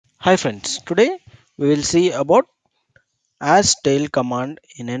Hi friends, today we will see about astail command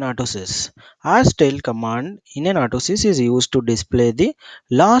in an Autosys. Astail command in an Autosys is used to display the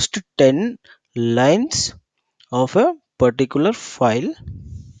last 10 lines of a particular file.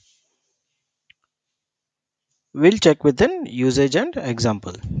 We'll check with an usage and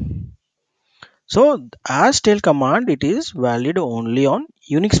example. So astail command, it is valid only on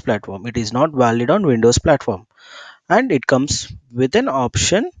Unix platform. It is not valid on Windows platform, and it comes with an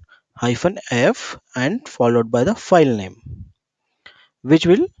option -f and followed by the file name, which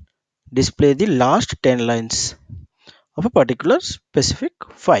will display the last 10 lines of a particular specific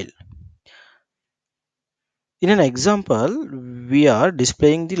file. In an example, we are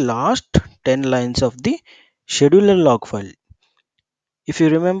displaying the last 10 lines of the scheduler log file. If you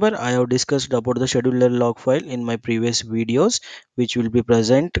remember, I have discussed about the scheduler log file in my previous videos, which will be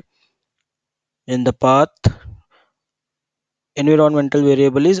present in the path. Environmental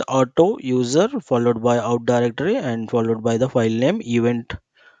variable is auto user followed by out directory and followed by the file name event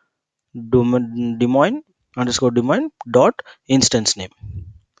domain underscore domain dot instance name.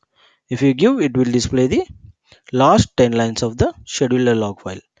 If you give, it will display the last 10 lines of the scheduler log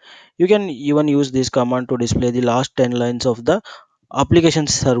file. You can even use this command to display the last 10 lines of the application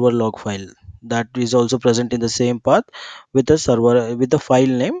server log file, that is also present in the same path with the server with the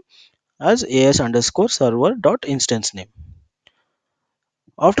file name as as underscore server dot instance name.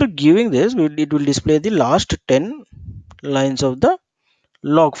 After giving this, it will display the last 10 lines of the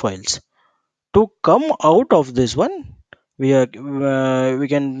log files. To come out of this one, we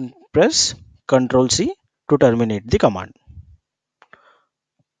can press Ctrl+C to terminate the command.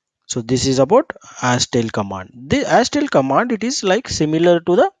 So this is about astail command. The astail command, it is like similar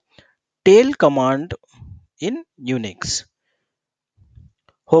to the tail command in Unix.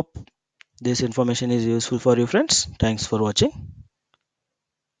 Hope this information is useful for you friends. Thanks for watching.